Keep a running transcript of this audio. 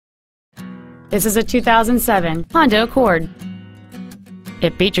This is a 2007 Honda Accord.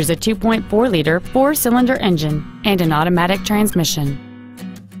 It features a 2.4-liter four-cylinder engine and an automatic transmission.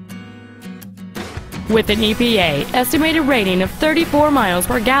 With an EPA estimated rating of 34 miles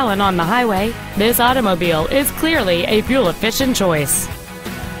per gallon on the highway, this automobile is clearly a fuel-efficient choice.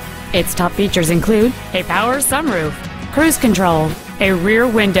 Its top features include a power sunroof, cruise control, a rear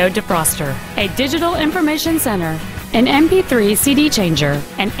window defroster, a digital information center, an MP3 CD changer,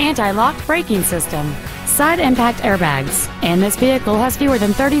 an anti-lock braking system, side impact airbags, and this vehicle has fewer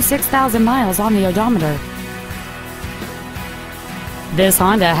than 36,000 miles on the odometer. This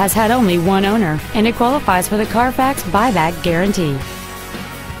Honda has had only one owner, and it qualifies for the Carfax buyback guarantee.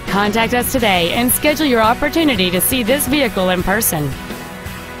 Contact us today and schedule your opportunity to see this vehicle in person.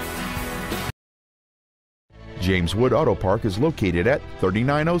 James Wood Auto Park is located at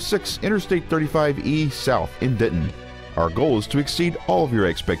 3906 Interstate 35E South in Denton. Our goal is to exceed all of your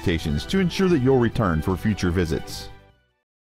expectations to ensure that you'll return for future visits.